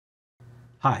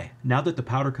Hi, now that the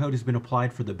powder coat has been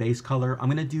applied for the base color, I'm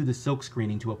going to do the silk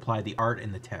screening to apply the art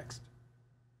and the text.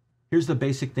 Here's the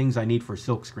basic things I need for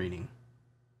silk screening.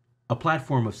 A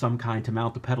platform of some kind to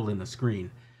mount the pedal in the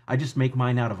screen. I just make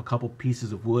mine out of a couple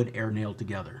pieces of wood air nailed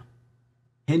together.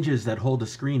 Hinges that hold the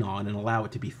screen on and allow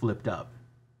it to be flipped up.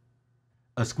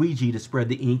 A squeegee to spread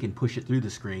the ink and push it through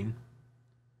the screen.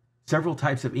 Several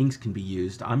types of inks can be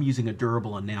used. I'm using a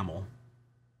durable enamel.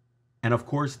 And of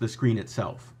course, the screen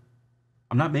itself.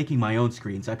 I'm not making my own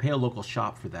screens, I pay a local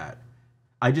shop for that.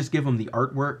 I just give them the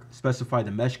artwork, specify the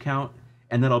mesh count,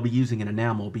 and then I'll be using an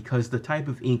enamel because the type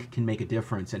of ink can make a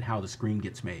difference in how the screen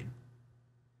gets made.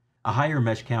 A higher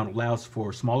mesh count allows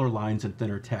for smaller lines and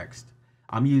thinner text.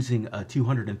 I'm using a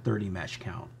 230 mesh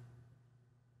count.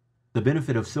 The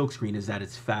benefit of Silkscreen is that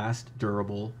it's fast,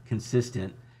 durable,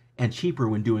 consistent, and cheaper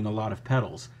when doing a lot of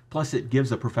pedals, plus it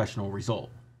gives a professional result.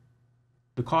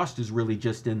 The cost is really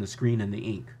just in the screen and the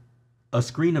ink. A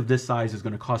screen of this size is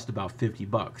going to cost about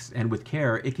 $50, and with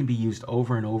care, it can be used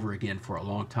over and over again for a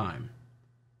long time.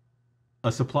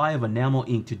 A supply of enamel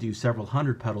ink to do several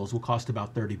hundred pedals will cost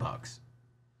about $30.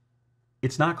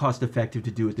 It's not cost effective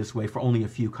to do it this way for only a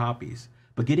few copies,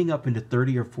 but getting up into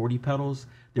 30 or 40 pedals,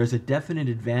 there's a definite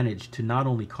advantage to not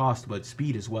only cost but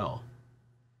speed as well.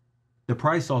 The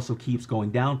price also keeps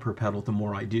going down per pedal the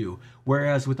more I do,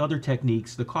 whereas with other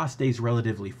techniques, the cost stays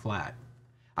relatively flat.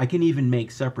 I can even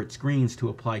make separate screens to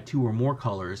apply 2 or more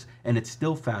colors, and it's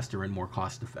still faster and more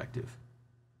cost effective.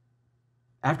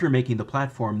 After making the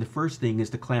platform, the first thing is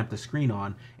to clamp the screen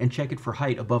on and check it for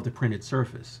height above the printed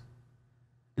surface.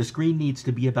 The screen needs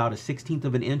to be about 1/16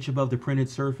 of an inch above the printed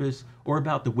surface, or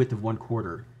about the width of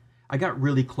 1/4. I got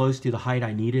really close to the height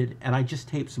I needed, and I just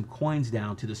taped some coins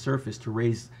down to the surface to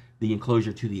raise the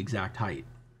enclosure to the exact height.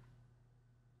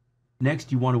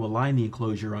 Next, you want to align the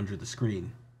enclosure under the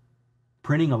screen.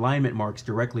 Printing alignment marks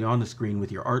directly on the screen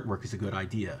with your artwork is a good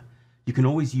idea. You can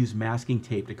always use masking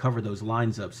tape to cover those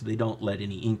lines up so they don't let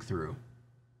any ink through.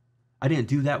 I didn't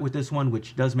do that with this one,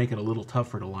 which does make it a little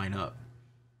tougher to line up.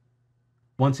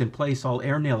 Once in place, I'll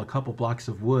air nail a couple blocks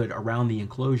of wood around the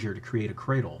enclosure to create a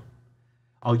cradle.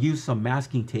 I'll use some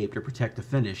masking tape to protect the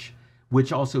finish,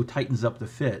 which also tightens up the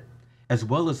fit, as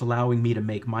well as allowing me to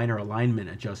make minor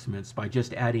alignment adjustments by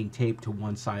just adding tape to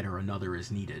one side or another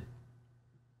as needed.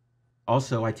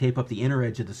 Also, I tape up the inner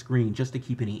edge of the screen just to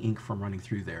keep any ink from running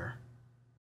through there.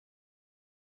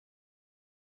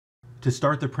 To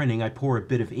start the printing, I pour a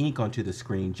bit of ink onto the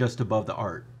screen just above the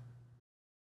art.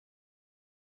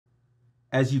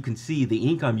 As you can see, the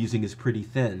ink I'm using is pretty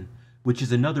thin, which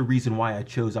is another reason why I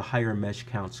chose a higher mesh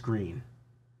count screen.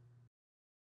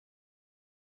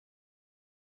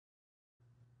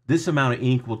 This amount of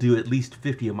ink will do at least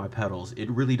 50 of my pedals. It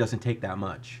really doesn't take that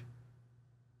much.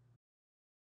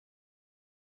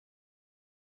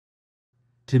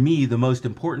 To me, the most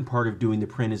important part of doing the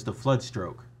print is the flood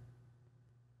stroke.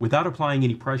 Without applying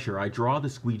any pressure, I draw the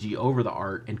squeegee over the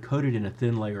art and coat it in a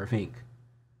thin layer of ink.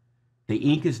 The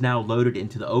ink is now loaded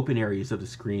into the open areas of the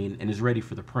screen and is ready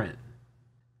for the print.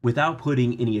 Without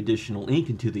putting any additional ink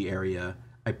into the area,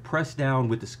 I press down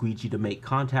with the squeegee to make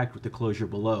contact with the closure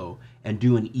below and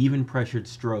do an even pressured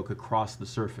stroke across the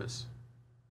surface.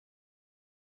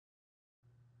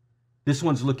 This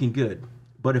one's looking good,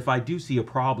 but if I do see a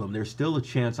problem, there's still a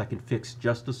chance I can fix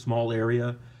just a small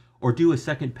area or do a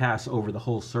second pass over the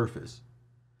whole surface.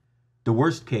 The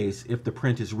worst case, if the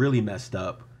print is really messed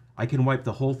up, I can wipe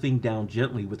the whole thing down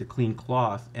gently with a clean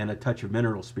cloth and a touch of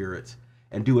mineral spirits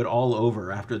and do it all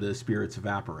over after the spirits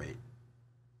evaporate.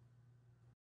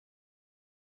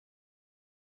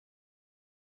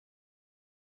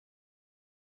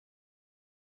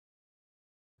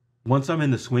 Once I'm in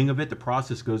the swing of it, the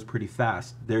process goes pretty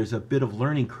fast. There's a bit of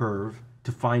learning curve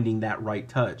to finding that right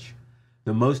touch.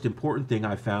 The most important thing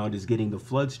I found is getting the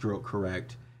flood stroke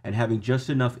correct and having just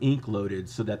enough ink loaded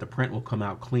so that the print will come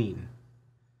out clean.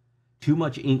 Too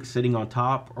much ink sitting on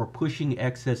top or pushing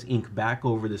excess ink back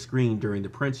over the screen during the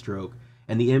print stroke,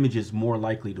 and the image is more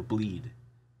likely to bleed.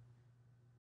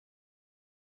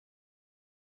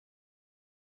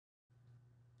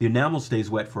 The enamel stays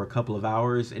wet for a couple of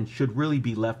hours and should really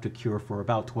be left to cure for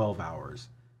about 12 hours.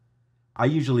 I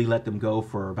usually let them go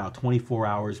for about 24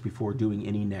 hours before doing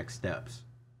any next steps.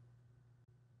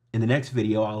 In the next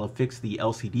video, I'll affix the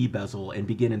LCD bezel and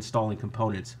begin installing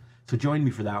components, so join me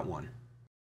for that one.